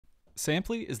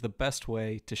Samply is the best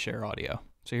way to share audio.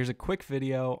 So here's a quick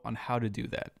video on how to do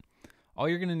that. All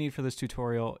you're going to need for this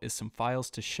tutorial is some files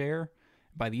to share.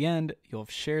 By the end, you'll have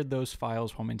shared those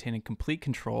files while maintaining complete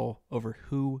control over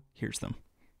who hears them.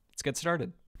 Let's get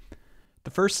started. The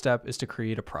first step is to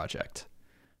create a project.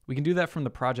 We can do that from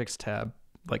the Projects tab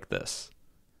like this.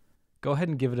 Go ahead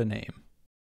and give it a name.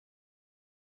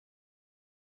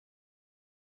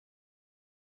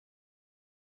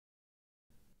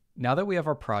 Now that we have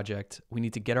our project, we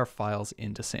need to get our files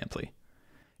into Samply.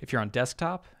 If you're on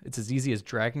desktop, it's as easy as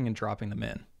dragging and dropping them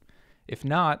in. If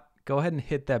not, go ahead and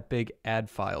hit that big Add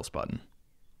Files button.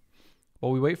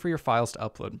 While we wait for your files to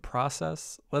upload and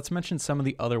process, let's mention some of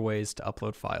the other ways to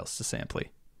upload files to Samply.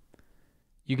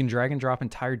 You can drag and drop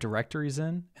entire directories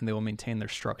in, and they will maintain their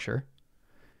structure.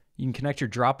 You can connect your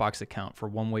Dropbox account for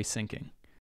one-way syncing.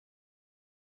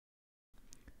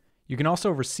 You can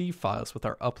also receive files with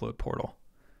our Upload portal.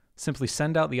 Simply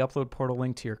send out the Upload portal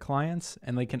link to your clients,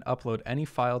 and they can upload any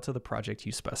file to the project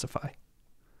you specify.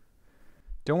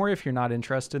 Don't worry if you're not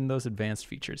interested in those advanced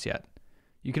features yet.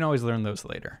 You can always learn those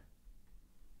later.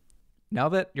 Now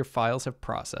that your files have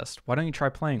processed, why don't you try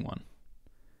playing one?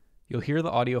 You'll hear the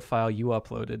audio file you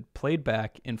uploaded played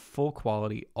back in full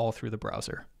quality all through the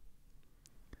browser.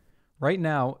 Right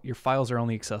now, your files are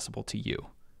only accessible to you.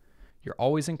 You're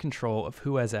always in control of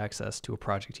who has access to a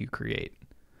project you create.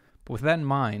 But with that in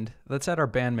mind, let's add our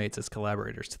bandmates as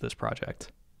collaborators to this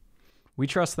project. We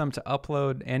trust them to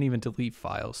upload and even delete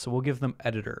files, so we'll give them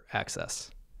editor access.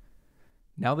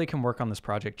 Now they can work on this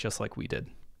project just like we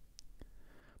did.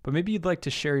 But maybe you'd like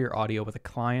to share your audio with a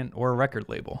client or a record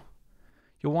label.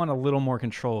 You'll want a little more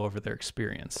control over their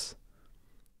experience.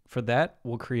 For that,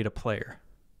 we'll create a player.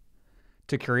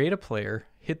 To create a player,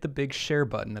 hit the big share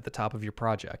button at the top of your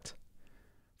project.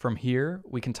 From here,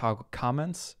 we can toggle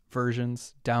comments,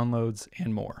 versions, downloads,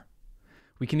 and more.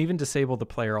 We can even disable the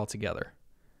player altogether.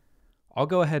 I'll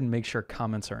go ahead and make sure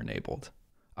comments are enabled.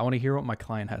 I want to hear what my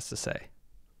client has to say.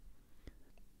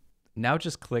 Now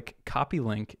just click Copy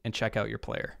Link and check out your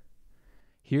player.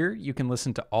 Here, you can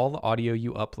listen to all the audio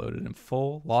you uploaded in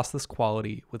full, lossless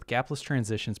quality with gapless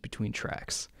transitions between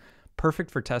tracks. Perfect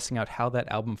for testing out how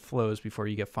that album flows before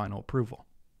you get final approval.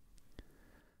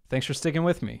 Thanks for sticking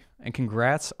with me, and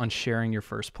congrats on sharing your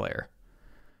first player.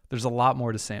 There's a lot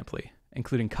more to Samply,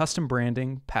 including custom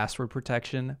branding, password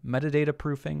protection, metadata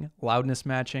proofing, loudness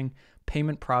matching,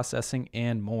 payment processing,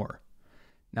 and more.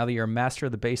 Now that you're a master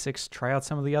of the basics, try out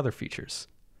some of the other features.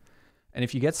 And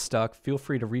if you get stuck, feel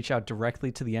free to reach out directly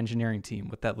to the engineering team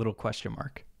with that little question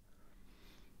mark.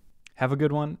 Have a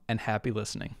good one, and happy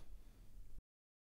listening.